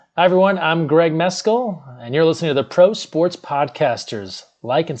Hi, everyone. I'm Greg Meskel, and you're listening to the Pro Sports Podcasters.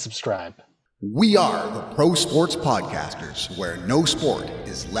 Like and subscribe. We are the Pro Sports Podcasters, where no sport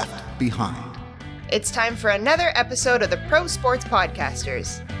is left behind. It's time for another episode of the Pro Sports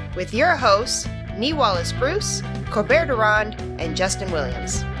Podcasters with your hosts, Nee Wallace-Bruce, Colbert Durand, and Justin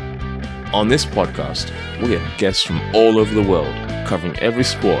Williams. On this podcast, we have guests from all over the world, covering every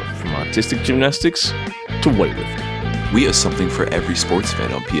sport from artistic gymnastics to weightlifting. We have something for every sports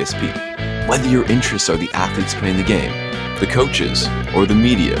fan on PSP. Whether your interests are the athletes playing the game, the coaches, or the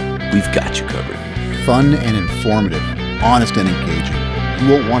media, we've got you covered. Fun and informative, honest and engaging.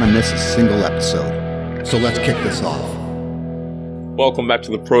 You won't want to miss a single episode. So let's kick this off. Welcome back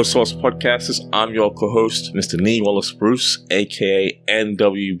to the Pro Sports Podcasters. I'm your co-host, Mr. Nee Wallace-Bruce, aka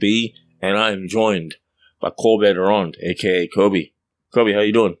NWB, and I am joined by Colbert Durand, aka Kobe. Kobe, how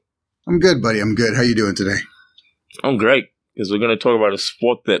you doing? I'm good, buddy. I'm good. How you doing today? I'm great, because we're going to talk about a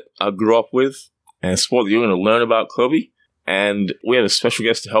sport that I grew up with and a sport that you're going to learn about, Kobe. And we have a special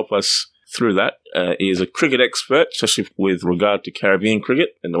guest to help us through that. He is a cricket expert, especially with regard to Caribbean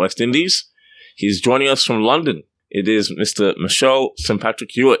cricket in the West Indies. He's joining us from London. It is Mr. Michelle St.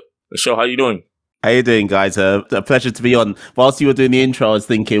 Patrick Hewitt. Michelle, how are you doing? How you doing, guys? A pleasure to be on. Whilst you were doing the intro, I was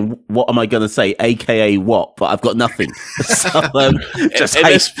thinking, what am I going to say? AKA what? But I've got nothing. So, just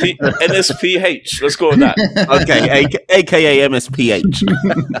MSPH. Let's go with that. Okay, AKA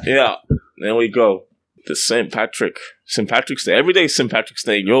MSPH. Yeah, there we go. The St. Patrick's Day. Every day is St. Patrick's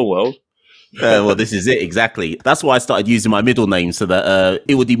Day in your world. Well, this is it, exactly. That's why I started using my middle name, so that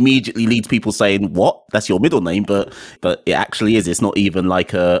it would immediately lead to people saying, what? That's your middle name? But it actually is. It's not even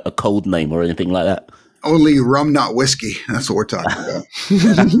like a code name or anything like that. Only rum, not whiskey. That's what we're talking about.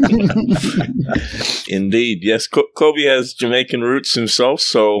 Indeed, yes. Kobe has Jamaican roots himself,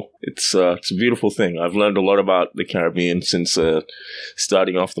 so it's a beautiful thing. I've learned a lot about the Caribbean since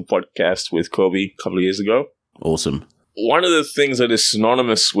starting off the podcast with Kobe a couple of years ago. Awesome. One of the things that is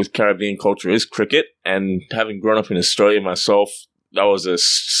synonymous with Caribbean culture is cricket, and having grown up in Australia myself, that was a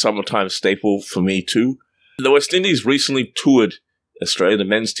summertime staple for me too. The West Indies recently toured Australia, the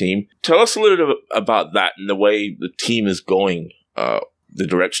men's team. Tell us a little bit about that and the way the team is going, the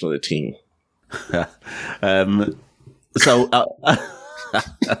direction of the team.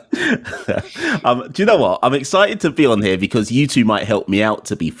 Do you know what? I'm excited to be on here because you two might help me out,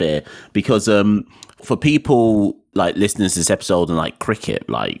 to be fair. Because for people like listening to this episode and like cricket,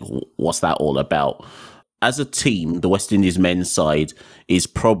 like what's that all about? As a team, the West Indies men's side is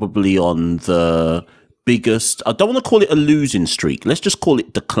probably on the biggest, I don't want to call it a losing streak. Let's just call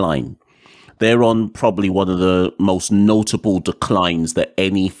it decline. They're on probably one of the most notable declines that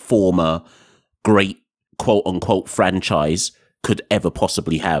any former great quote unquote franchise could ever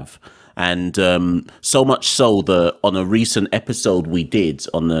possibly have. And so much so that on a recent episode we did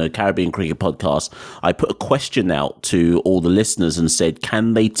on the Caribbean Cricket Podcast, I put a question out to all the listeners and said,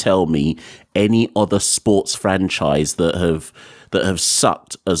 can they tell me any other sports franchise that have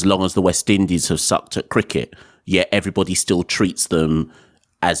sucked as long as the West Indies have sucked at cricket, yet everybody still treats them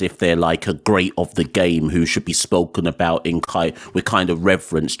as if they're like a great of the game who should be spoken about with kind of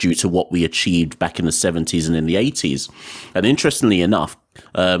reverence due to what we achieved back in the 70s and in the 80s. And interestingly enough,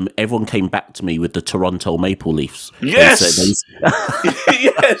 everyone came back to me with the Toronto Maple Leafs. Yes!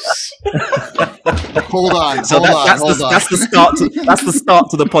 Yes! Hold on. That's the start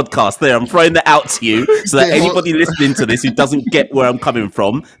to the podcast there. I'm throwing that out to you so that anybody listening to this who doesn't get where I'm coming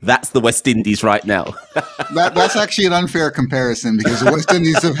from, that's the West Indies right now. That's actually an unfair comparison because the West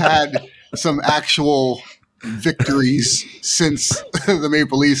Indies have had some actual victories since the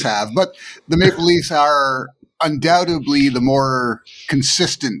Maple Leafs have. But the Maple Leafs are undoubtedly the more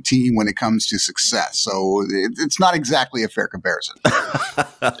consistent team when it comes to success. So it's not exactly a fair comparison.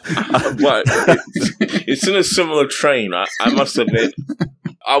 But it's in a similar train, I must admit.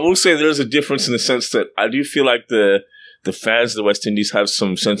 I will say there is a difference in the sense that I do feel like the fans of the West Indies have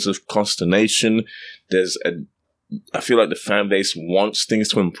some sense of consternation. I feel like the fan base wants things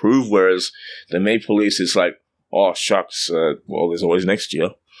to improve, whereas the Maple Leafs is like, oh, shucks, well, there's always next year.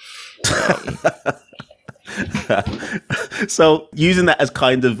 So using that as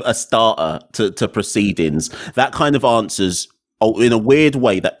kind of a starter to proceedings, that kind of answers, in a weird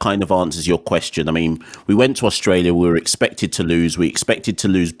way, that kind of answers your question. I mean, we went to Australia, we were expected to lose,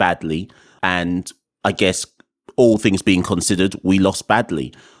 badly, and I guess all things being considered, we lost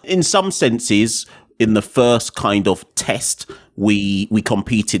badly. In some senses, in the first kind of test, we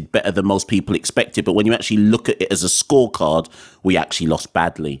competed better than most people expected. But when you actually look at it as a scorecard, we actually lost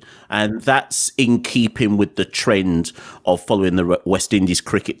badly. And that's in keeping with the trend of following the West Indies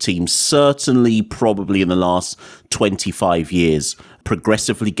cricket team, certainly probably in the last 25 years.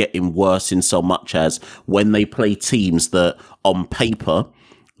 progressively getting worse in so much as when they play teams that on paper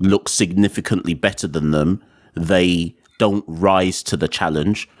look significantly better than them, they don't rise to the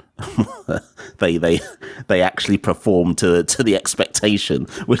challenge. they actually perform to the expectation,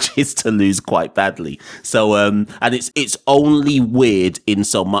 which is to lose quite badly. So and it's only weird in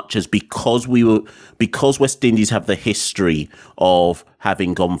so much as because West Indies have the history of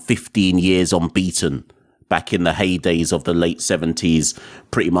having gone 15 years unbeaten back in the heydays of the late 70s,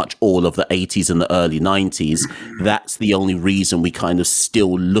 pretty much all of the 80s and the early 90s. That's the only reason we kind of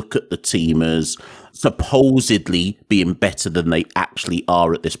still look at the team as supposedly being better than they actually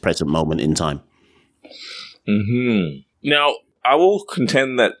are at this present moment in time. Now, I will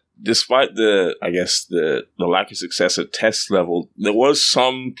contend that despite the lack of success at test level, there was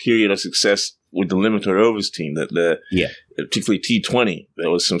some period of success with the limited overs team, particularly T20. There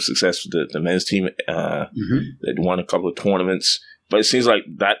was some success with the men's team that won a couple of tournaments. But it seems like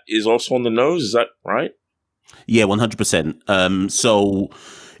that is also on the nose. Is that right? Yeah, 100%. So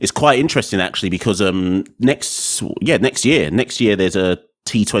it's quite interesting actually because next year there's a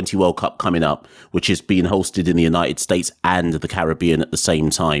T20 World Cup coming up, which is being hosted in the United States and the Caribbean at the same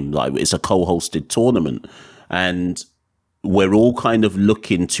time. Like, it's a co-hosted tournament, and we're all kind of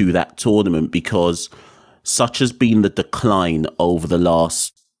looking to that tournament because such has been the decline over the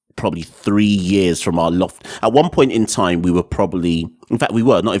last probably 3 years from our loft. At one point in time, we were the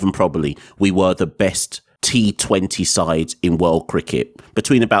best T20 side in world cricket.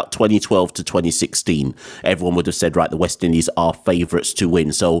 Between about 2012 to 2016, everyone would have said, right, the West Indies are favourites to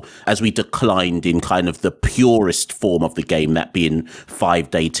win. So as we declined in kind of the purest form of the game, that being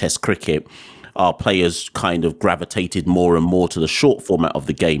 5-day test cricket, our players kind of gravitated more and more to the short format of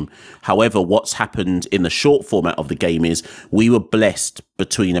the game. However, what's happened in the short format of the game is we were blessed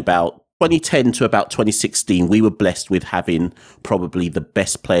between about 2010 to about 2016, we were blessed with having probably the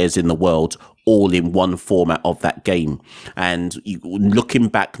best players in the world all in one format of that game. And looking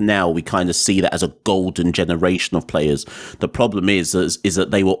back now, we kind of see that as a golden generation of players. The problem is that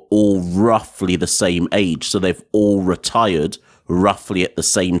they were all roughly the same age. So they've all retired roughly at the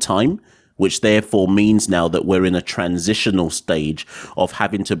same time, which therefore means now that we're in a transitional stage of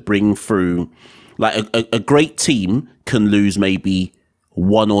having to bring through, like a great team can lose maybe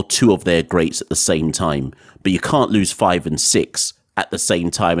one or two of their greats at the same time, but you can't lose 5 and 6 at the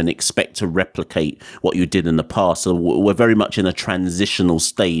same time and expect to replicate what you did in the past. So we're very much in a transitional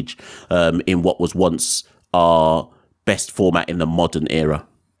stage in what was once our best format in the modern era.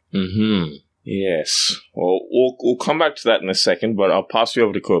 Yes. Well, we'll come back to that in a second, but I'll pass you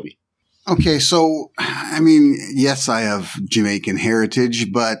over to Kobe. Okay, so, I mean, yes, I have Jamaican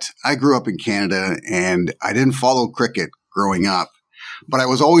heritage, but I grew up in Canada and I didn't follow cricket growing up. But I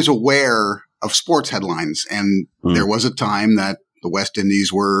was always aware of sports headlines. And there was a time that the West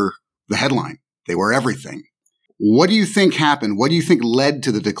Indies were the headline. They were everything. What do you think happened? What do you think led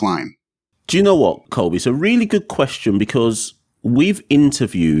to the decline? Do you know what, Colby? It's a really good question because we've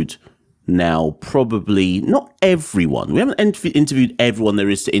interviewed now probably not everyone. We haven't interviewed everyone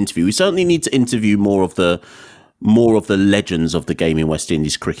there is to interview. We certainly need to interview more of the legends of the game in West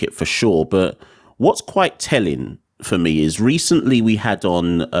Indies cricket for sure. But what's quite telling for me is recently we had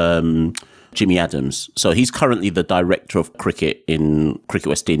on Jimmy Adams. So he's currently the director of cricket in Cricket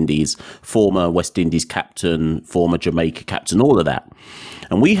West Indies, former West Indies captain, former Jamaica captain, all of that.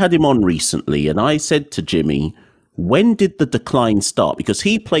 And we had him on recently, and I said to Jimmy, when did the decline start? Because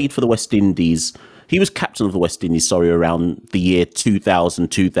he played for the West Indies. He was captain of the West Indies, around the year 2000,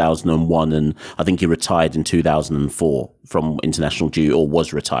 2001, and I think he retired in 2004 from international duty, or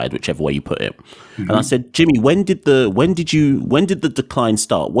was retired, whichever way you put it. And I said, Jimmy, when did the decline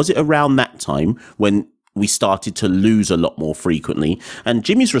start? Was it around that time when we started to lose a lot more frequently? And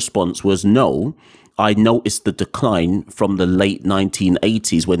Jimmy's response was, no, I noticed the decline from the late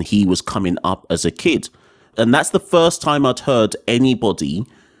 1980s when he was coming up as a kid. And that's the first time I'd heard anybody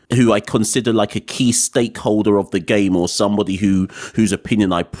who I consider like a key stakeholder of the game, or somebody whose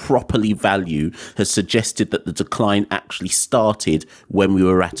opinion I properly value, has suggested that the decline actually started when we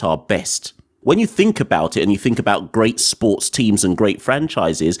were at our best. When you think about it and you think about great sports teams and great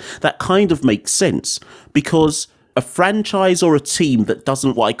franchises, that kind of makes sense, because a franchise or a team that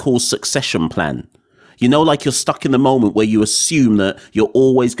doesn't what I call succession plan, you know, like you're stuck in the moment where you assume that you're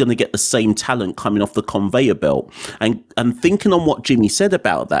always going to get the same talent coming off the conveyor belt. And thinking on what Jimmy said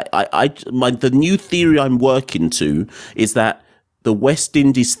about that, the new theory I'm working to is that the West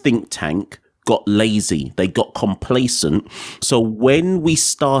Indies think tank got lazy. They got complacent. So when we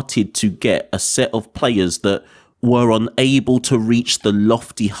started to get a set of players that were unable to reach the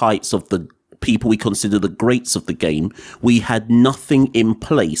lofty heights of the people we consider the greats of the game, we had nothing in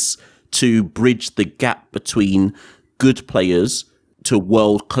place to bridge the gap between good players to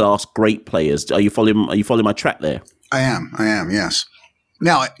world-class great players. Are you following my track there? I am, yes.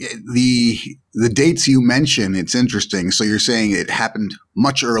 Now, the dates you mention, it's interesting. So you're saying it happened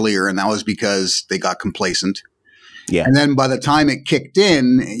much earlier, and that was because they got complacent. Yeah. And then by the time it kicked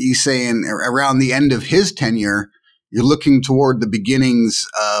in, he's saying around the end of his tenure, you're looking toward the beginnings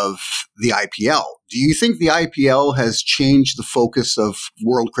of the IPL. Do you think the IPL has changed the focus of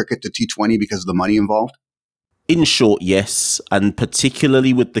world cricket to T20 because of the money involved? In short, yes. And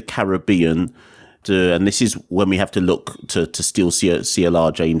particularly with the Caribbean, and this is when we have to look to steal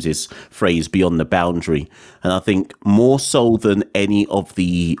CLR James's phrase, beyond the boundary. And I think more so than any of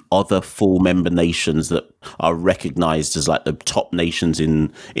the other full member nations that are recognised as like the top nations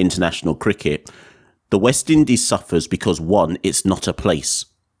in international cricket, the West Indies suffers because, one, it's not a place.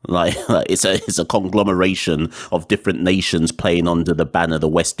 Like it's a conglomeration of different nations playing under the banner the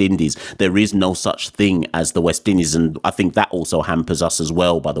West Indies. There is no such thing as the West Indies, and I think that also hampers us as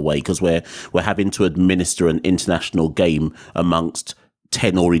well, by the way, because we're having to administer an international game amongst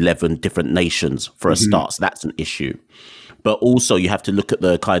 10 or 11 different nations for a start. So that's an issue. But also you have to look at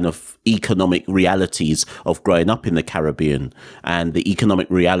the kind of economic realities of growing up in the Caribbean and the economic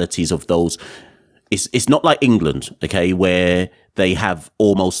realities of those. It's not like England, okay, where they have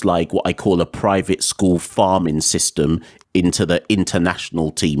almost like what I call a private school farming system into the international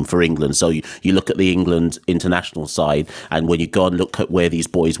team for England. So you look at the England international side, and when you go and look at where these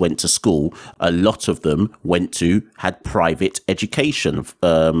boys went to school, a lot of them had private education,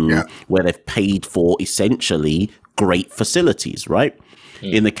 where they've paid for essentially great facilities, right?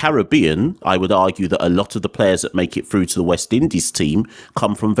 In the Caribbean, I would argue that a lot of the players that make it through to the West Indies team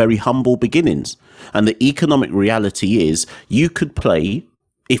come from very humble beginnings. And the economic reality is you could play,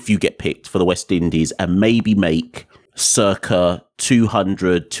 if you get picked for the West Indies, and maybe make circa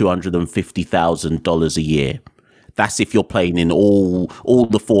 $250,000 a year. That's if you're playing in all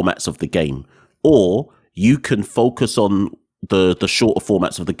the formats of the game. Or you can focus on the shorter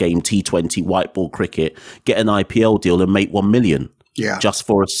formats of the game, T20, white ball cricket, get an IPL deal and make $1 million. Yeah, just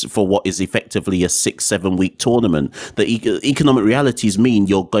for what is effectively a 6-7 week tournament. The economic realities mean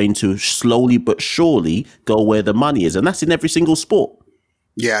you're going to slowly but surely go where the money is, and that's in every single sport.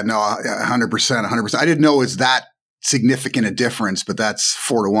 Yeah, no, 100%. I didn't know it was that significant a difference, but that's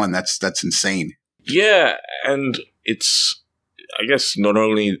 4-1. That's insane. Yeah, and it's, I guess,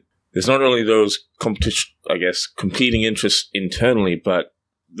 there's not only those competing interests internally, but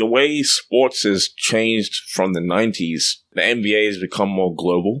the way sports has changed from the 90s, the NBA has become more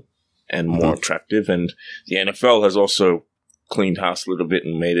global and more attractive, and the NFL has also cleaned house a little bit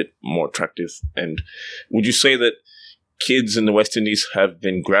and made it more attractive. And would you say that kids in the West Indies have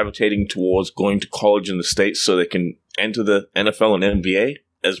been gravitating towards going to college in the States so they can enter the NFL and NBA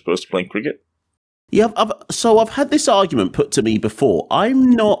as opposed to playing cricket? Yeah, I've had this argument put to me before.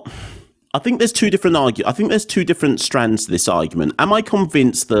 I think there's two different strands to this argument. Am I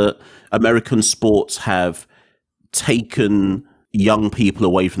convinced that American sports have taken young people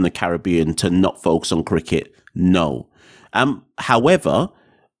away from the Caribbean to not focus on cricket? No. However,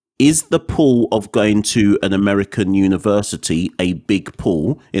 is the pool of going to an American university a big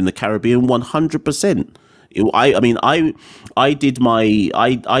pool in the Caribbean? 100%.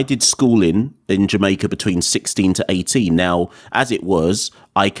 I did schooling in Jamaica between 16 to 18. Now, as it was,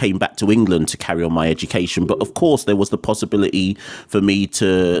 I came back to England to carry on my education. But of course, there was the possibility for me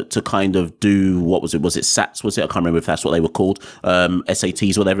to kind of do, what was it? Was it SATs? Was it? I can't remember if that's what they were called.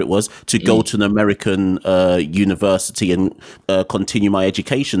 SATs, whatever it was, to go to an American university and continue my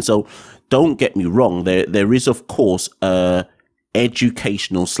education. So don't get me wrong. There is, of course,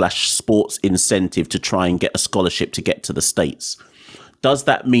 educational / sports incentive to try and get a scholarship to get to the States. Does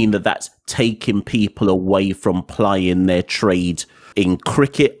that mean that that's taking people away from plying their trade in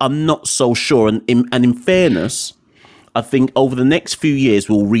cricket? I'm not so sure. And in fairness, I think over the next few years,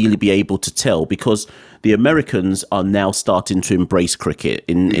 we'll really be able to tell, because the Americans are now starting to embrace cricket.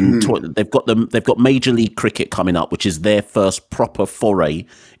 They've got Major League Cricket coming up, which is their first proper foray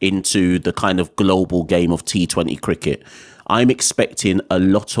into the kind of global game of T20 cricket. I'm expecting a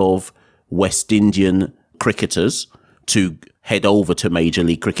lot of West Indian cricketers to head over to Major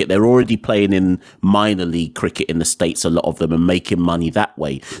League Cricket. They're already playing in minor league cricket in the States, a lot of them, and making money that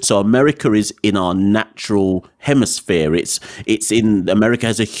way. So America is in our natural hemisphere. America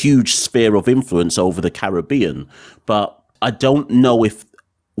has a huge sphere of influence over the Caribbean. But I don't know if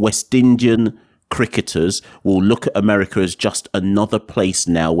West Indian cricketers will look at America as just another place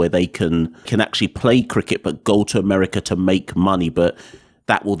now where they can actually play cricket but go to America to make money. But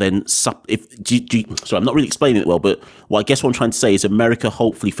that will then sorry, I'm not really explaining it well, but I guess what I'm trying to say is America,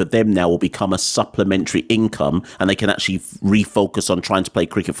 hopefully for them now, will become a supplementary income, and they can actually refocus on trying to play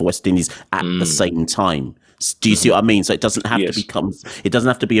cricket for West Indies at the same time. Do you see what I mean? So it doesn't have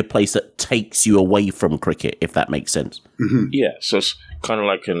to be a place that takes you away from cricket, if that makes sense. Mm-hmm. Yeah, so it's kind of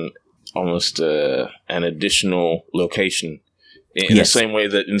like almost an additional location. In the same way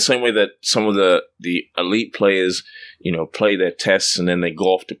that some of the elite players, play their tests and then they go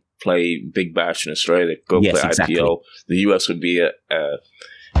off to play Big Bash in Australia, they go play IPL. The US would be an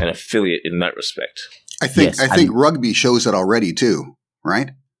affiliate in that respect. I think rugby shows it already too,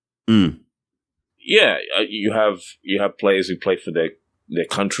 right? Mm. Yeah, you have players who play for their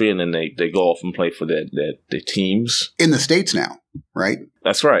country and then they go off and play for their teams in the States now, right?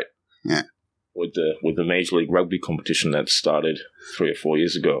 That's right. Yeah. With the Major League Rugby competition that started 3 or 4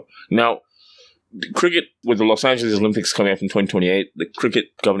 years ago. Now, cricket, with the Los Angeles Olympics coming up in 2028, the cricket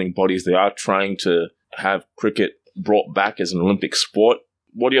governing bodies, they are trying to have cricket brought back as an Olympic sport.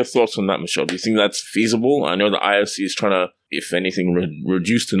 What are your thoughts on that, Michelle? Do you think that's feasible? I know the IOC is trying to, if anything,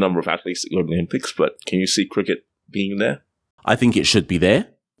 reduce the number of athletes that go to the Olympics, but can you see cricket being there? I think it should be there.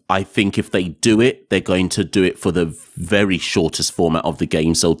 I think if they do it, they're going to do it for the very shortest format of the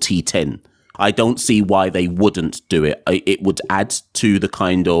game, so T10. I don't see why they wouldn't do it. It would add to the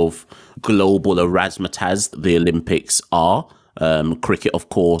kind of global razzmatazz the Olympics are. Cricket, of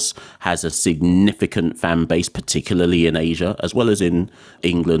course, has a significant fan base, particularly in Asia, as well as in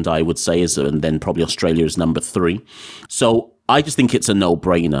England, I would say, and then probably Australia is number 3. So I just think it's a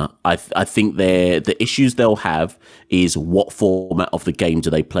no-brainer. I think the issues they'll have is what format of the game do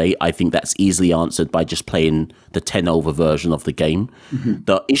they play. I think that's easily answered by just playing the 10-over version of the game. Mm-hmm.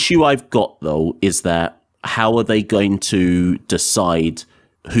 The issue I've got, though, is that how are they going to decide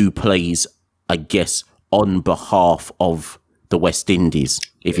who plays, I guess, on behalf of the West Indies,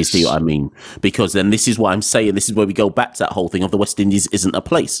 if you see what I mean? Because then this is what I'm saying. This is where we go back to that whole thing of the West Indies isn't a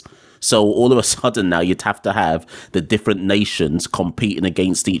place. So all of a sudden now you'd have to have the different nations competing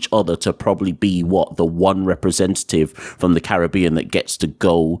against each other to probably be the one representative from the Caribbean that gets to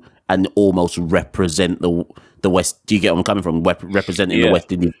go and almost represent the West. Do you get where I'm coming from? Representing the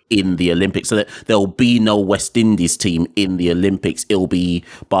West Indies in the Olympics. So that there'll be no West Indies team in the Olympics. It'll be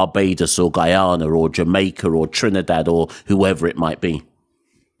Barbados or Guyana or Jamaica or Trinidad or whoever it might be.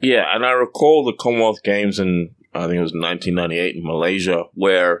 Yeah, and I recall the Commonwealth Games in, I think it was 1998 in Malaysia,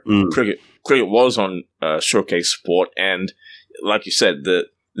 where cricket was on showcase sport, and like you said,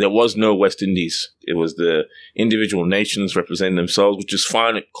 there was no West Indies. It was the individual nations representing themselves, which is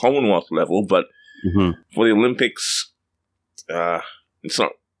fine at Commonwealth level, but for the Olympics, it's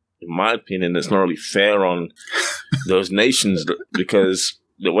not, in my opinion, it's not really fair on those nations because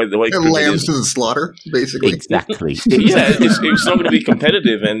the way lambs to the slaughter, basically. Exactly. It's not going to be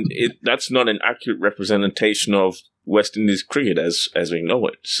competitive, and that's not an accurate representation of West Indies cricket as we know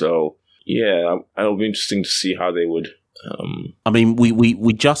it. So yeah, it'll be interesting to see how they would. I mean,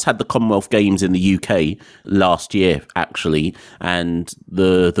 we just had the Commonwealth Games in the UK last year, actually, and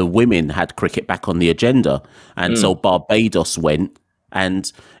the women had cricket back on the agenda, and so Barbados went,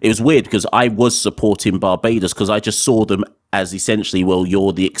 and it was weird because I was supporting Barbados because I just saw them as essentially, well,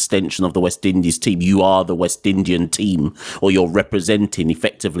 you're the extension of the West Indies team. You are the West Indian team, or you're representing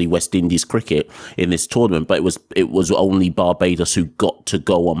effectively West Indies cricket in this tournament. But it was only Barbados who got to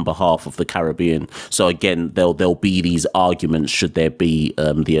go on behalf of the Caribbean. So again, there'll be these arguments should there be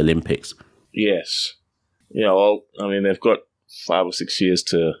the Olympics. Yes. Yeah, well, I mean, they've got 5 or 6 years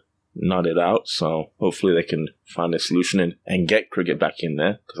to nut it out, so hopefully they can find a solution and get cricket back in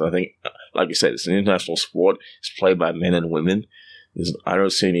there, because I think, like you said, it's an international sport. It's played by men and women. I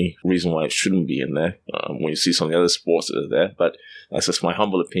don't see any reason why it shouldn't be in there when you see some of the other sports that are there, but that's just my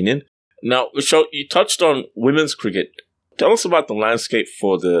humble opinion. Now, Michelle, you touched on women's cricket. Tell us about the landscape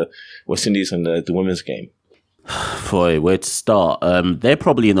for the West Indies and the women's game. Boy, where to start? They're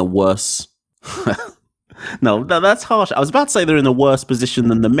probably in a worse... No, that's harsh. I was about to say they're in a worse position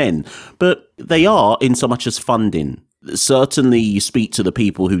than the men, but they are in so much as funding. Certainly, you speak to the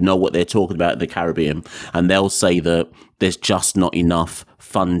people who know what they're talking about in the Caribbean, and they'll say that there's just not enough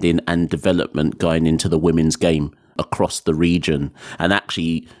funding and development going into the women's game across the region. And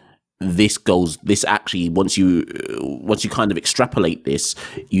actually, once you kind of extrapolate this,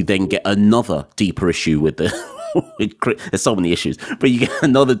 you then get another deeper issue with the... There's so many issues, but you get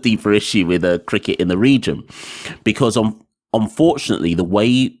another deeper issue with cricket in the region, because unfortunately, the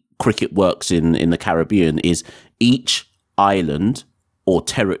way cricket works in the Caribbean is each island or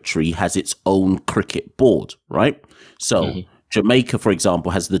territory has its own cricket board, right? So Jamaica, for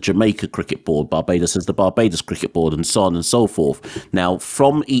example, has the Jamaica Cricket Board. Barbados has the Barbados Cricket Board, and so on and so forth. Now,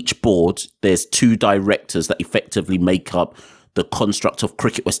 from each board, there's 2 directors that effectively make up the construct of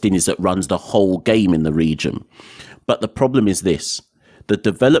Cricket West Indies that runs the whole game in the region. But the problem is this. The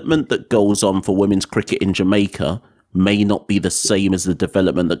development that goes on for women's cricket in Jamaica may not be the same as the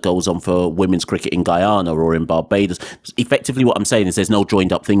development that goes on for women's cricket in Guyana or in Barbados. Effectively, what I'm saying is there's no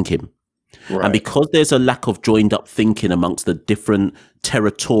joined up thinking. Right. And because there's a lack of joined up thinking amongst the different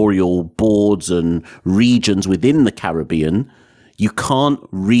territorial boards and regions within the Caribbean, you can't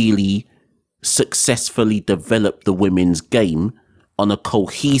really successfully develop the women's game on a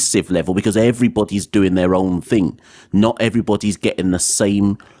cohesive level because everybody's doing their own thing. Not everybody's getting the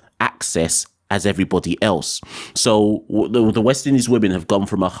same access as everybody else. So the West Indies women have gone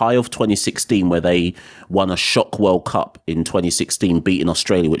from a high of 2016 where they won a shock World Cup in 2016, beating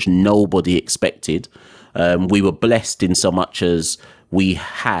Australia, which nobody expected. We were blessed in so much as we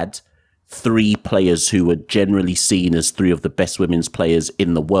had 3 players who were generally seen as 3 of the best women's players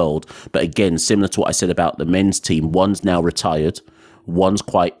in the world. But again, similar to what I said about the men's team, one's now retired, one's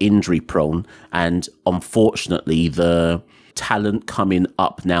quite injury prone, and unfortunately the talent coming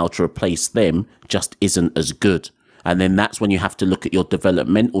up now to replace them just isn't as good. And then that's when you have to look at your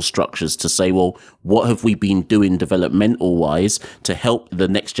developmental structures to say, well, what have we been doing developmental wise to help the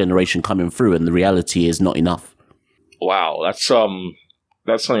next generation coming through? And the reality is not enough. Wow, that's something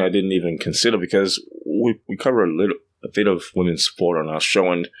I didn't even consider because we cover a bit of women's sport on our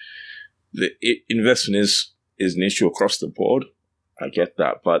show, and the investment is an issue across the board. I get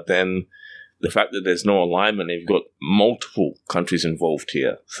that, but then the fact that there's no alignment, you've got multiple countries involved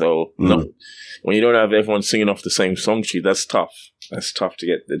here. So no, when you don't have everyone singing off the same song sheet, that's tough. That's tough to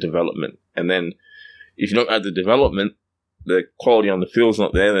get the development. And then if you don't have the development, the quality on the field's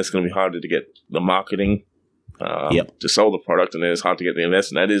not there, and it's going to be harder to get the marketing to sell the product, and then it's hard to get the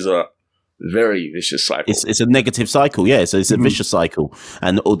investment. That is a very vicious cycle. It's a negative cycle, yeah. So it's a vicious cycle.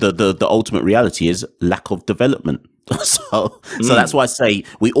 And the ultimate reality is lack of development. So that's why I say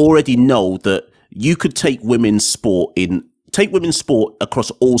we already know that you could take women's sport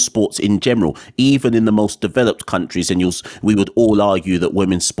across all sports in general, even in the most developed countries, and we would all argue that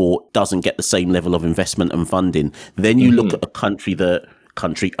women's sport doesn't get the same level of investment and funding. Then you look at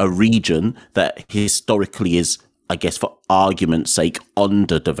a region that historically is, I guess, for argument's sake,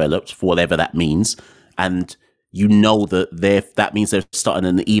 underdeveloped, for whatever that means, and you know that means they're starting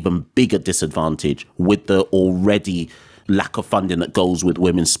an even bigger disadvantage with the already lack of funding that goes with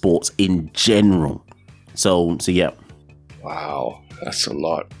women's sports in general. So yeah. Wow, that's a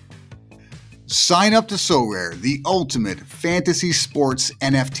lot. Sign up to SoRare, the ultimate fantasy sports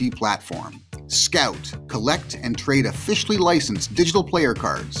NFT platform. Scout, collect, and trade officially licensed digital player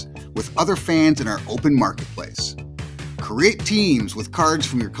cards with other fans in our open marketplace. Create teams with cards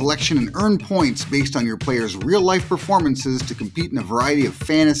from your collection and earn points based on your players' real-life performances to compete in a variety of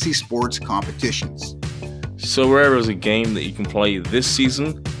fantasy sports competitions. SoRare is a game that you can play this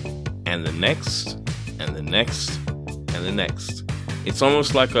season, and the next, and the next, and the next. It's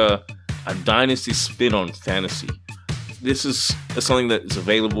almost like a dynasty spin on fantasy. This is something that is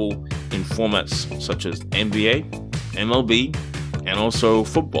available in formats such as NBA, MLB, and also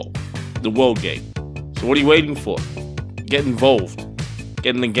football, the world game. So what are you waiting for? Get involved,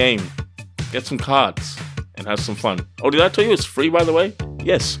 get in the game, get some cards, and have some fun. Oh, did I tell you it's free, by the way?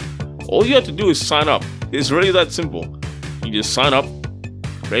 Yes. All you have to do is sign up. It's really that simple. You just sign up,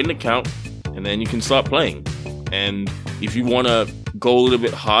 create an account, and then you can start playing. And if you want to go a little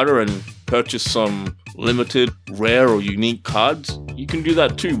bit harder and purchase some limited, rare, or unique cards, you can do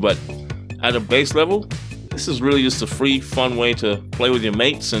that too. But at a base level, this is really just a free, fun way to play with your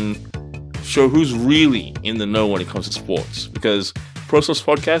mates and show who's really in the know when it comes to sports. Because Pro Sports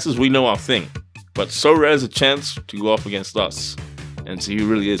Podcasters, we know our thing. But SoRare is a chance to go up against us and see who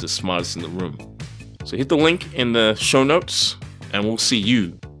really is the smartest in the room. So hit the link in the show notes, and we'll see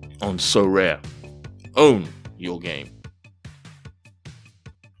you on SoRare. Own your game.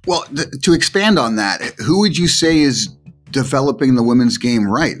 Well, to expand on that, who would you say is developing the women's game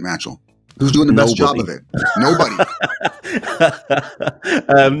right, Matchell? Who's doing the best job of it? Nobody.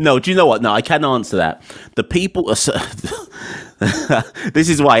 No, do you know what? No, I can answer that. The people are... This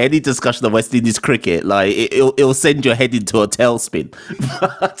is why any discussion of West Indies cricket, like it'll send your head into a tailspin.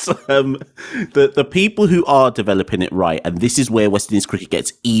 But the people who are developing it right, and this is where West Indies cricket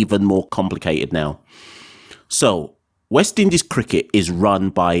gets even more complicated now. So West Indies cricket is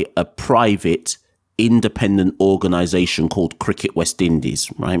run by a private, independent organisation called Cricket West Indies,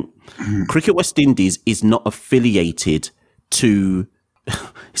 right? Cricket West Indies is not affiliated to...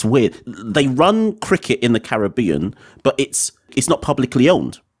 It's weird. They run cricket in the Caribbean, but it's it's not publicly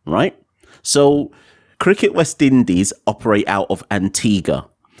owned, right? So Cricket West Indies operate out of Antigua.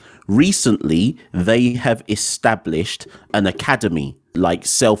 Recently, they have established an academy, like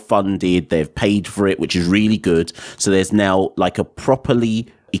self-funded. They've paid for it, which is really good. So there's now like a properly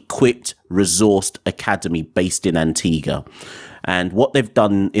equipped, resourced academy based in Antigua. And what they've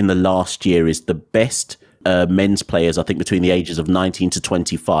done in the last year is the best men's players, I think between the ages of 19 to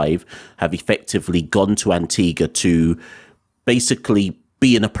 25, have effectively gone to Antigua to basically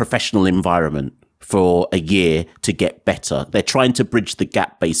be in a professional environment for a year to get better. They're trying to bridge the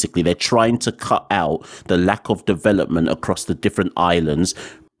gap, basically. They're trying to cut out the lack of development across the different islands.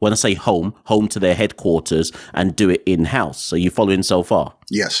 When I say home to their headquarters, and do it in-house. So you following so far?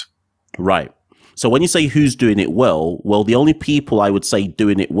 Yes. Right. So when you say who's doing it well, the only people I would say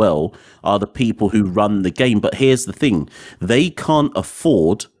doing it well are the people who run the game. But here's the thing. They can't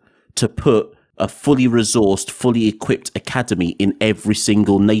afford to put a fully resourced, fully equipped academy in every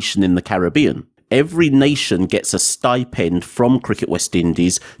single nation in the Caribbean. Every nation gets a stipend from Cricket West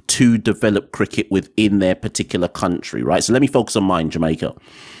Indies to develop cricket within their particular country, right? So let me focus on mine, Jamaica.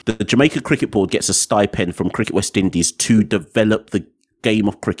 The Jamaica Cricket Board gets a stipend from Cricket West Indies to develop the game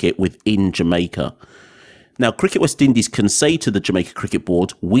of cricket within Jamaica. Now, Cricket West Indies can say to the Jamaica Cricket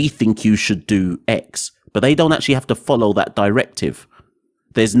Board, we think you should do X, but they don't actually have to follow that directive.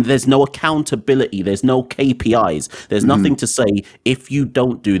 There's no accountability. There's no KPIs. There's nothing to say, if you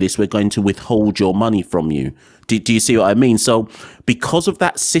don't do this, we're going to withhold your money from you. Do you see what I mean? So because of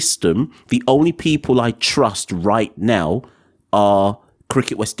that system, the only people I trust right now are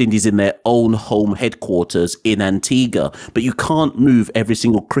Cricket West Indies in their own home headquarters in Antigua. But you can't move every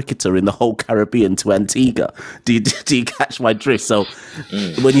single cricketer in the whole Caribbean to Antigua. Do you catch my drift? So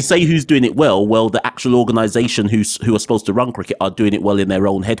when you say who's doing it well, the actual organisation who are supposed to run cricket are doing it well in their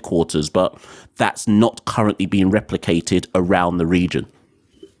own headquarters. But that's not currently being replicated around the region.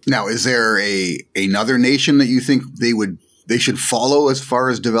 Now, is there another nation that you think they should follow as far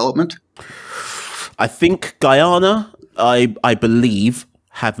as development? I think Guyana, I believe,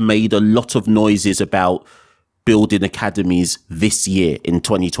 have made a lot of noises about building academies this year in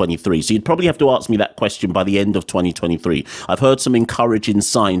 2023. So you'd probably have to ask me that question by the end of 2023. I've heard some encouraging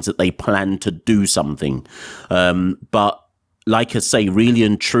signs that they plan to do something. But like I say, really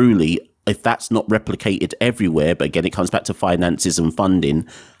and truly, if that's not replicated everywhere, but again, it comes back to finances and funding.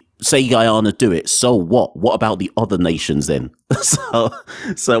 Say Guyana do it, so what? What about the other nations then?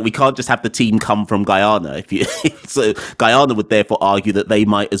 So we can't just have the team come from Guyana. So Guyana would therefore argue that they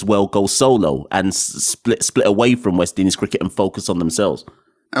might as well go solo and split away from West Indies cricket and focus on themselves.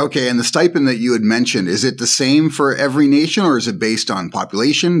 Okay, and the stipend that you had mentioned, is it the same for every nation, or is it based on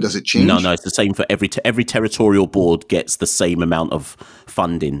population? Does it change? No, it's the same for every territorial board gets the same amount of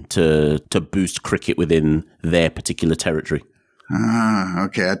funding to boost cricket within their particular territory.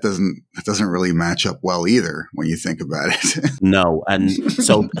 Okay. That doesn't really match up well either when you think about it. No, and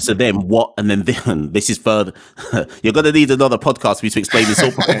so then what? And then this is further. You're going to need another podcast for me to explain this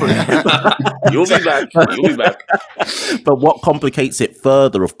all properly. You'll be back. But what complicates it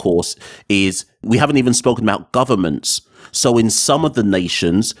further, of course, is we haven't even spoken about governments. So in some of the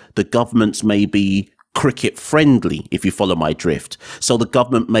nations, the governments may be cricket friendly, if you follow my drift. So the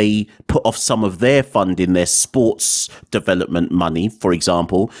government may put off some of their funding, their sports development money, for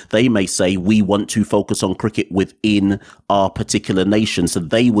example. They may say, we want to focus on cricket within our particular nation. So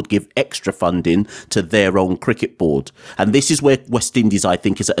they would give extra funding to their own cricket board. And this is where West Indies, I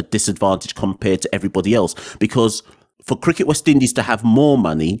think, is at a disadvantage compared to everybody else, because for Cricket West Indies to have more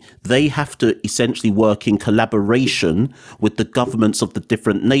money, they have to essentially work in collaboration with the governments of the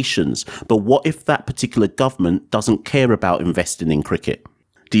different nations. But what if that particular government doesn't care about investing in cricket?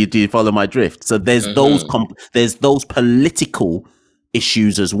 Do you follow my drift? So there's those political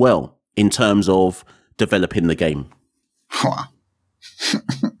issues as well in terms of developing the game. Wow.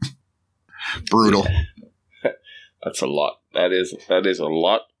 Brutal. That's a lot. That is a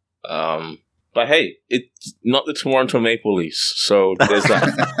lot. But hey, it's not the Toronto Maple Leafs, so there's that.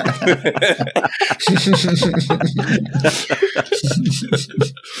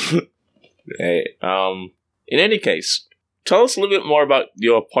 Hey, in any case, tell us a little bit more about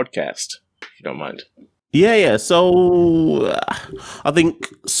your podcast, if you don't mind. Yeah. So I think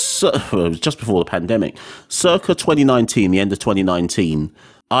it was just before the pandemic, circa 2019, the end of 2019,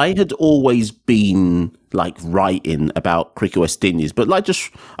 I had always been like writing about Cricket West Indies, but like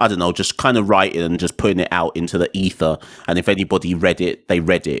just kind of writing and just putting it out into the ether. And if anybody read it, they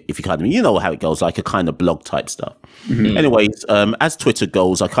read it. If you know how it goes, like a kind of blog type stuff. Mm-hmm. Anyways, as Twitter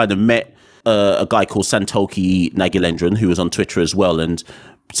goes, I kind of met a guy called Santoki Nagilendran, who was on Twitter as well. And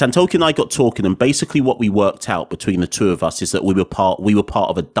Santoki and I got talking, and basically what we worked out between the two of us is that we were part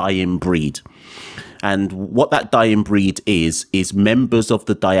of a dying breed. And what that dying breed is members of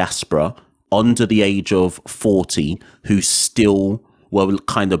the diaspora under the age of 40 who still were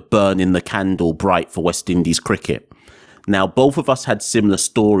kind of burning the candle bright for West Indies cricket. Now, both of us had similar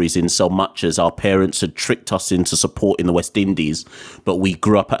stories in so much as our parents had tricked us into supporting the West Indies, but we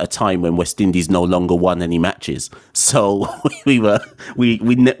grew up at a time when West Indies no longer won any matches. So we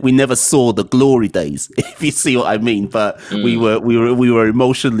never saw the glory days, if you see what I mean. But we were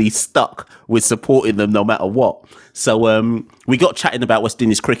emotionally stuck with supporting them no matter what. So we got chatting about West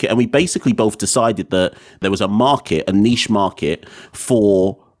Indies cricket, and we basically both decided that there was a niche market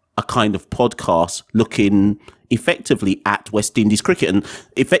for a kind of podcast looking effectively at West Indies cricket, and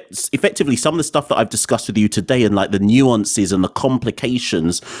effectively some of the stuff that I've discussed with you today, and like the nuances and the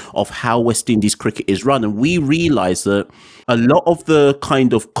complications of how West Indies cricket is run. And we realize that a lot of the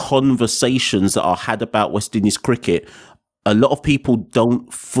kind of conversations that are had about West Indies cricket, a lot of people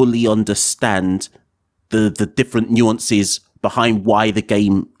don't fully understand the different nuances behind why the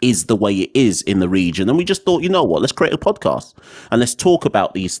game is the way it is in the region. And we just thought, you know what, let's create a podcast and let's talk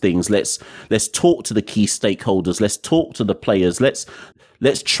about these things. Let's talk to the key stakeholders. Let's talk to the players. Let's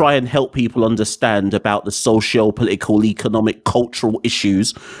try and help people understand about the socio-political, economic, cultural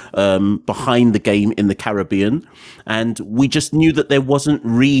issues behind the game in the Caribbean. And we just knew that there wasn't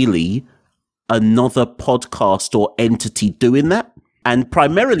really another podcast or entity doing that. And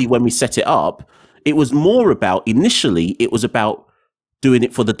primarily when we set it up, it was more about, initially, it was about doing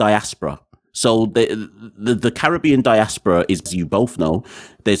it for the diaspora. So the Caribbean diaspora is, as you both know,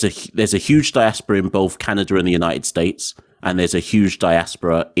 there's a huge diaspora in both Canada and the United States, and there's a huge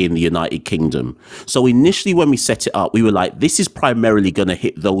diaspora in the United Kingdom. So initially when we set it up, we were like, this is primarily going to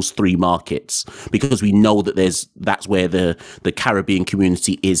hit those three markets because we know that that's where the Caribbean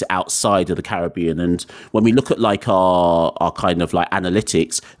community is outside of the Caribbean. And when we look at like our kind of like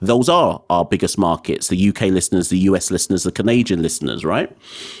analytics, those are our biggest markets, the UK listeners, the US listeners, the Canadian listeners, right?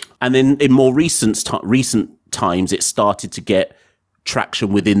 And then in more recent times, it started to get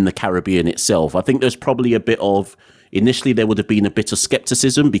traction within the Caribbean itself. I think there's probably a bit of, initially there would have been a bit of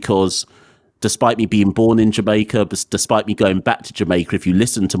skepticism because despite me being born in Jamaica, despite me going back to Jamaica, if you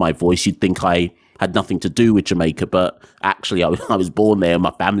listen to my voice, you'd think I had nothing to do with Jamaica, but actually I was born there,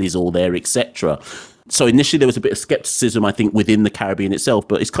 my family's all there, etc. So initially there was a bit of skepticism, I think, within the Caribbean itself,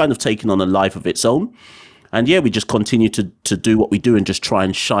 but it's kind of taken on a life of its own. And yeah, we just continue to do what we do and just try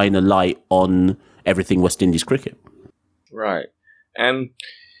and shine a light on everything West Indies cricket. Right. And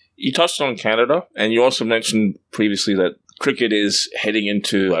you touched on Canada, and you also mentioned previously that cricket is heading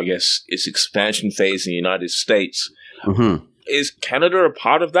into, I guess, its expansion phase in the United States. Mm-hmm. Is Canada a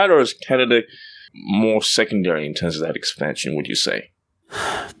part of that, or is Canada more secondary in terms of that expansion, would you say?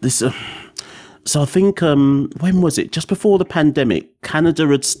 So I think, when was it? Just before the pandemic, Canada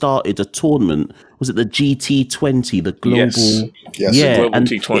had started a tournament. Was it the GT20, the global? Yes. Yeah, Global and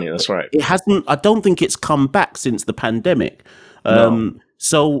T20, that's right. It hasn't, I don't think it's come back since the pandemic.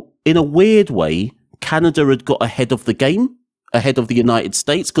 So in a weird way, Canada had got ahead of the game, ahead of the United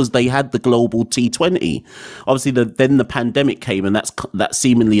States, because they had the global T20. Obviously, then the pandemic came, and that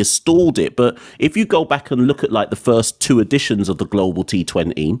seemingly has stalled it. But if you go back and look at like the first two editions of the global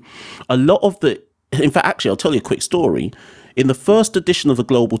T20, a lot of in fact, actually, I'll tell you a quick story. In the first edition of the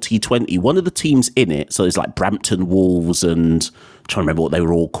global T20, one of the teams in it, so it's like Brampton Wolves and I'm trying to remember what they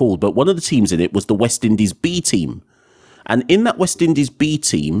were all called, but one of the teams in it was the West Indies B team. And in that West Indies B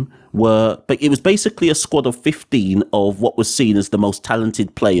team but it was basically a squad of 15 of what was seen as the most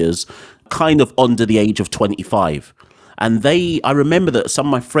talented players, kind of under the age of 25. And I remember that some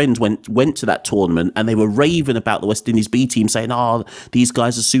of my friends went to that tournament and they were raving about the West Indies B team, saying, these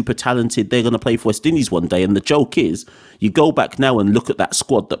guys are super talented, they're going to play for West Indies one day. And the joke is, you go back now and look at that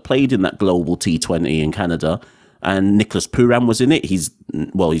squad that played in that global T20 in Canada, and Nicholas Pooran was in it. He's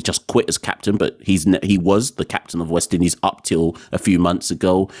just quit as captain, but he was the captain of West Indies up till a few months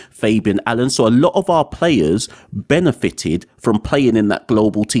ago. Fabian Allen. So a lot of our players benefited from playing in that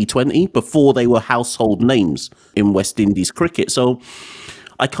global T20 before they were household names in West Indies cricket. So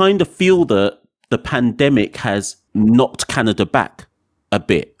I kind of feel that the pandemic has knocked Canada back a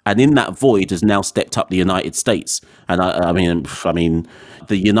bit, and in that void has now stepped up the United States. And I mean,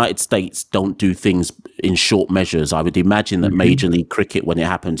 the United States don't do things in short measures. I would imagine that Major League Cricket, when it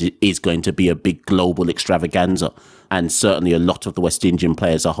happens, it is going to be a big global extravaganza. And certainly a lot of the West Indian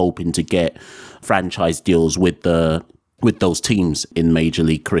players are hoping to get franchise deals with those teams in Major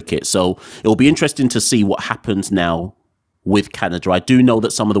League Cricket. So it'll be interesting to see what happens now with Canada. I do know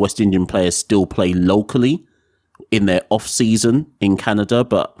that some of the West Indian players still play locally in their off season in Canada,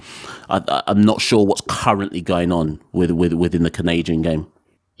 but I'm not sure what's currently going on within the Canadian game.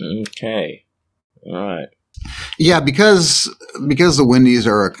 Okay. All right. Yeah, because the Windies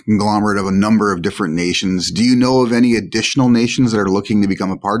are a conglomerate of a number of different nations, do you know of any additional nations that are looking to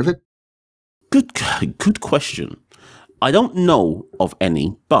become a part of it? Good question. I don't know of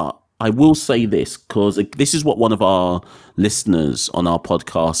any, but I will say this, because this is what one of our listeners on our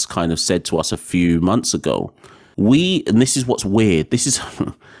podcast kind of said to us a few months ago. And this is what's weird, this is...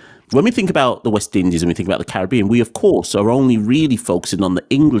 When we think about the West Indies and we think about the Caribbean, we, of course, are only really focusing on the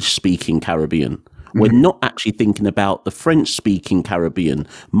English-speaking Caribbean. We're not actually thinking about the French-speaking Caribbean,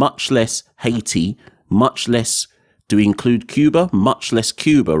 much less Haiti, much less, do we include Cuba? Much less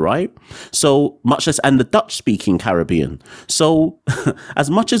Cuba, right? So much less, and the Dutch-speaking Caribbean. So as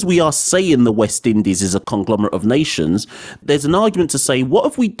much as we are saying the West Indies is a conglomerate of nations, there's an argument to say, what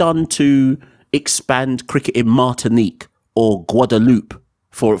have we done to expand cricket in Martinique or Guadeloupe,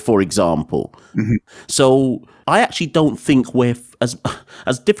 for example? So I actually don't think we're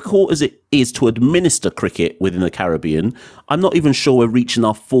as difficult as it is to administer cricket within the Caribbean. I'm not even sure we're reaching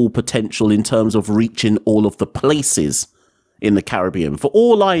our full potential in terms of reaching all of the places in the Caribbean. For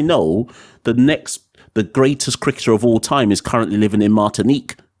all I know, the greatest cricketer of all time is currently living in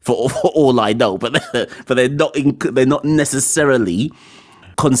Martinique. For all I know, but they're not necessarily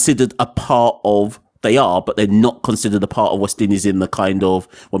considered a part of. They are, but they're not considered a part of West Indies in the kind of,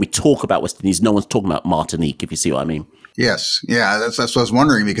 when we talk about West Indies, no one's talking about Martinique, if you see what I mean. Yes. Yeah, that's what I was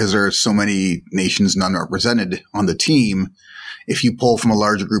wondering, because there are so many nations none represented on the team. If you pull from a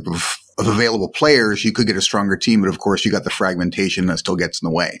larger group of available players, you could get a stronger team, but of course you got the fragmentation that still gets in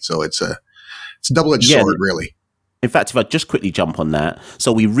the way. So it's a double-edged sword, really. In fact, if I just quickly jump on that.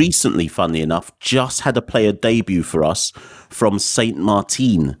 So we recently, funnily enough, just had a player debut for us from Saint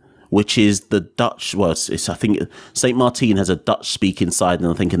Martin, which is the Dutch, I think Saint Martin has a Dutch-speaking side and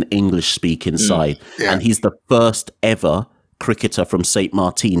I think an English-speaking side. Yeah. And he's the first ever cricketer from Saint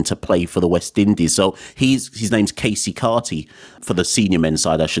Martin to play for the West Indies. So his name's Casey Carty, for the senior men's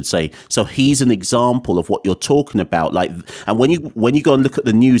side, I should say. So he's an example of what you're talking about. Like, and when you go and look at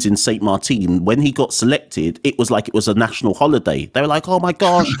the news in Saint Martin, when he got selected, it was like it was a national holiday. They were like, "Oh my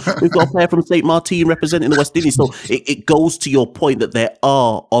gosh, we've got a player from Saint Martin representing the West Indies." So it goes to your point that there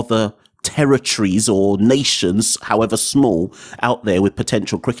are other territories or nations, however small, out there with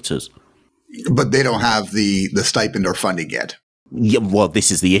potential cricketers. But they don't have the stipend or funding yet. Yeah, well,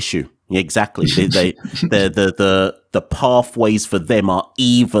 this is the issue. Exactly. The pathways for them are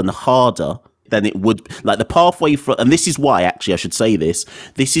even harder than it would, like the pathway for, and this is why, actually, I should say this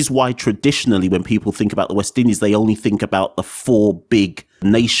is why traditionally when people think about the West Indies, they only think about the four big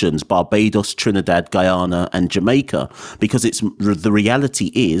nations, Barbados, Trinidad, Guyana, and Jamaica, because the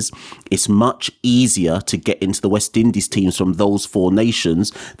reality is it's much easier to get into the West Indies teams from those four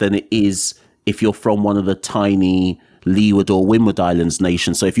nations than it is if you're from one of the tiny Leeward or Windward Islands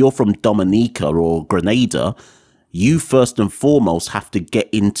nations. So if you're from Dominica or Grenada, you first and foremost have to get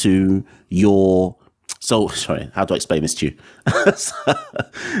into sorry, how do I explain this to you?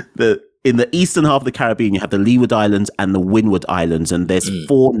 In the eastern half of the Caribbean, you have the Leeward Islands and the Windward Islands, and there's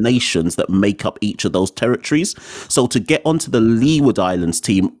four nations that make up each of those territories. So to get onto the Leeward Islands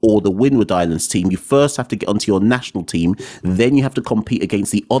team or the Windward Islands team, you first have to get onto your national team, then you have to compete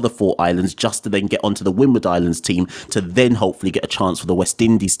against the other four islands just to then get onto the Windward Islands team to then hopefully get a chance for the West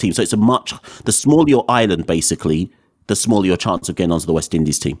Indies team. So it's the smaller your island, basically, the smaller your chance of getting onto the West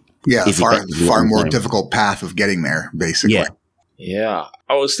Indies team. Yeah, far more difficult path of getting there, basically. Yeah.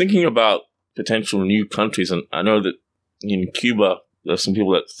 I was thinking about potential new countries, and I know that in Cuba, there's some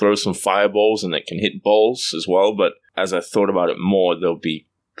people that throw some fireballs and that can hit balls as well, but as I thought about it more, there'll be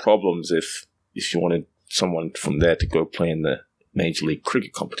problems if you wanted someone from there to go play in the Major League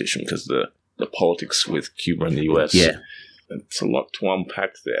Cricket competition, because the politics with Cuba and the US. Yeah. It's a lot to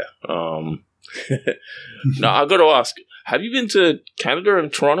unpack there. Now, I've got to ask, have you been to Canada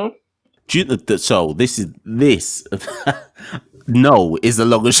and Toronto? So this no is the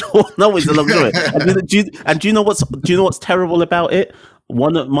long and short. No is the long and short. Do you know what's terrible about it?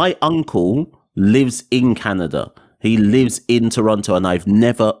 My uncle lives in Canada. He lives in Toronto, and I've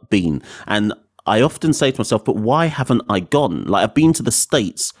never been. And I often say to myself, but why haven't I gone? Like, I've been to the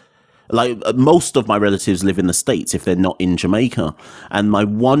States. Like, most of my relatives live in the States if they're not in Jamaica. And my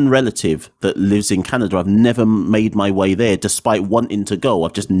one relative that lives in Canada, I've never made my way there despite wanting to go.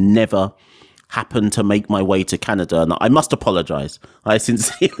 I've just never happened to make my way to Canada. And I must apologize. I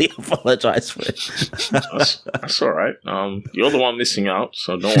sincerely apologize for it. That's all right. You're the one missing out,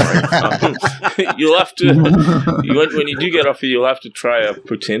 so don't worry. You'll have to, when you do get off here, you'll have to try a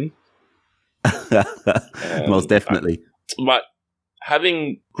poutine. Most definitely. But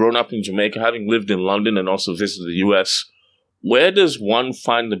having grown up in Jamaica, having lived in London and also visited the US, where does one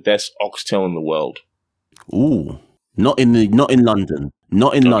find the best oxtail in the world? Ooh, not in London.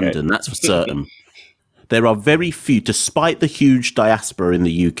 Not in London, that's for certain. There are very few, despite the huge diaspora in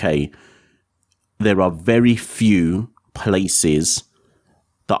the UK, there are very few places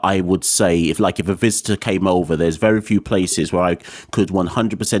that I would say, if a visitor came over, there's very few places where I could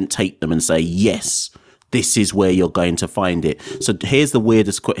 100% take them and say, yes, this is where you're going to find it. So here's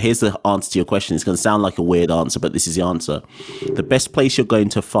the answer to your question. It's going to sound like a weird answer, but this is the answer. The best place you're going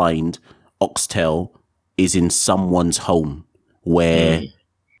to find oxtail is in someone's home, where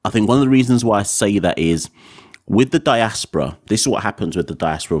I think one of the reasons why I say that is with the diaspora, this is what happens with the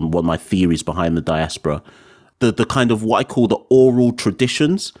diaspora, and one of my theories behind the diaspora, the kind of what I call the oral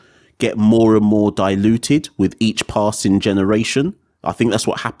traditions get more and more diluted with each passing generation. I think that's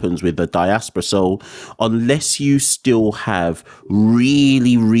what happens with the diaspora. So unless you still have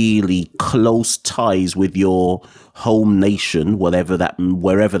really, really close ties with your home nation, wherever that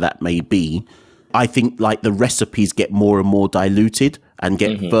may be, I think the recipes get more and more diluted and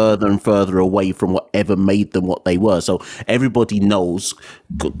get further and further away from whatever made them what they were. So everybody knows,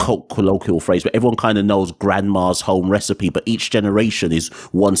 colloquial phrase, but everyone kind of knows grandma's home recipe, but each generation is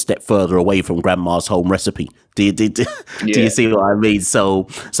one step further away from grandma's home recipe. Do you see what I mean? So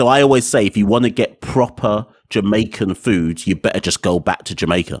I always say, if you want to get proper Jamaican food, you better just go back to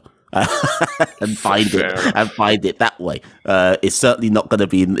Jamaica. and find it that way. It's certainly not going to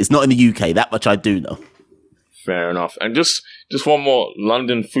be. It's not in the UK. That much I do know. Fair enough. And just one more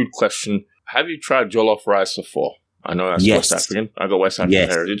London food question: have you tried jollof rice before? I know that's West African. I got West African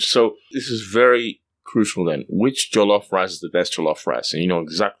heritage, so this is very crucial. Then, which jollof rice is the best jollof rice? And you know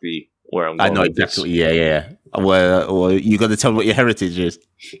exactly where I'm going. I know exactly. Yeah. Well, you're going to tell me what your heritage is.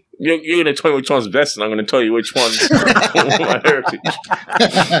 You're going to tell me which one's best, and I'm going to tell you which one's my heritage.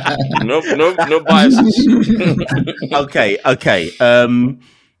 No biases. Okay.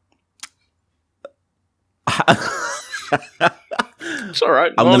 It's all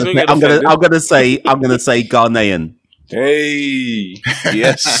right. I'm gonna say Ghanaian. Hey,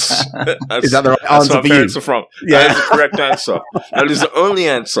 yes. Is that the right answer where for my parents are from. Yeah. That is the correct answer. That is the only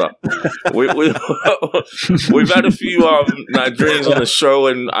answer. We've had a few Nigerians on the show,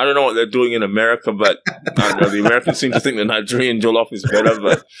 and I don't know what they're doing in America, but I don't know, the Americans seem to think the Nigerian jollof is better,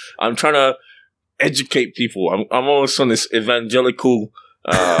 but I'm trying to educate people. I'm almost on this evangelical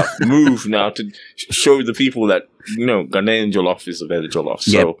move now to show the people that Ghanaian jollof is a better jollof.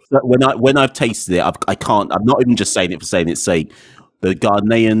 So when I've tasted it, I can't. I'm not even just saying it for saying its sake. The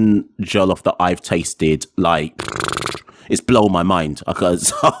Ghanaian jollof that I've tasted, it's blown my mind.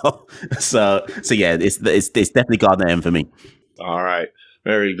 So yeah, it's definitely Ghanaian for me. All right,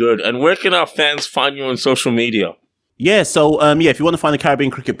 very good. And where can our fans find you on social media? Yeah, so if you want to find the Caribbean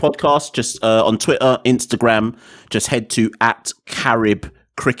Cricket Podcast, just on Twitter, Instagram, just head to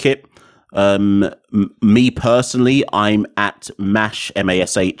 @CaribCricket. Me personally, I'm at MASH,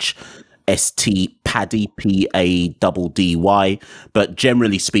 MASHST Paddy, PADDY. But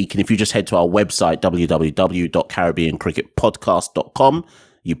generally speaking, if you just head to our website, www.caribbeancricketpodcast.com,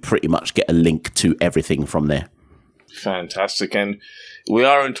 you pretty much get a link to everything from there. Fantastic. And we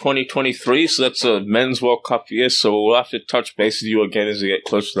are in 2023, so that's a Men's World Cup year, so we'll have to touch base with you again as we get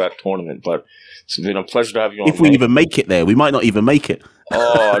closer to that tournament. But it's been a pleasure to have you on. If we even make it there, we might not even make it.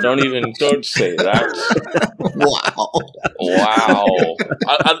 Oh, don't say that. Wow.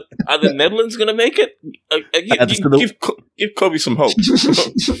 Are the Netherlands going to make it? Give Kobe some hope.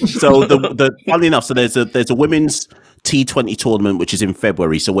 So funnily enough, so there's a women's T20 tournament which is in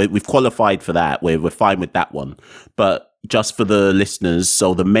February. So we've qualified for that. We're fine with that one. But just for the listeners,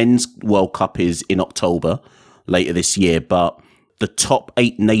 so the Men's World Cup is in October later this year, but the top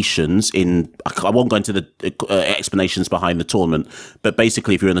 8 nations I won't go into the explanations behind the tournament, but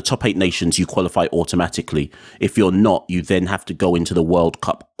basically if you're in the top 8 nations, you qualify automatically. If you're not, you then have to go into the World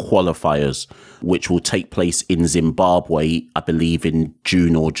Cup qualifiers, which will take place in Zimbabwe, I believe in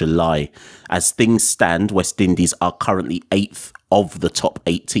June or July. As things stand, West Indies are currently 8th of the top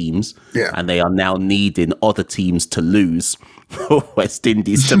 8 teams, and they are now needing other teams to lose for West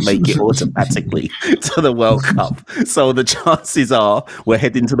Indies to make it automatically to the World Cup. So the chances are we're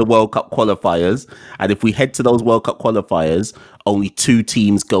heading to the World Cup qualifiers, and if we head to those World Cup qualifiers, only 2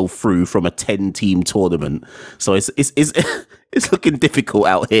 teams go through from a 10-team tournament. So it's looking difficult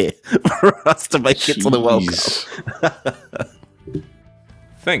out here for us to make it to the World Cup.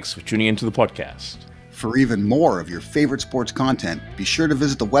 Thanks for tuning into the podcast. For even more of your favorite sports content, be sure to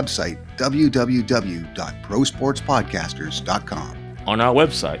visit the website www.prosportspodcasters.com. On our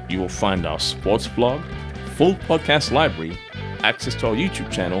website, you will find our sports blog, full podcast library, access to our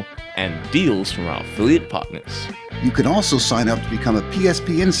YouTube channel, and deals from our affiliate partners. You can also sign up to become a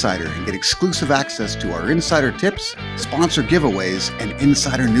PSP Insider and get exclusive access to our insider tips, sponsor giveaways, and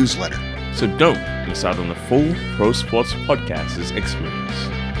insider newsletter. So don't miss out on the full Pro Sports Podcasters experience.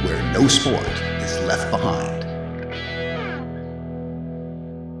 Where no sport is left behind.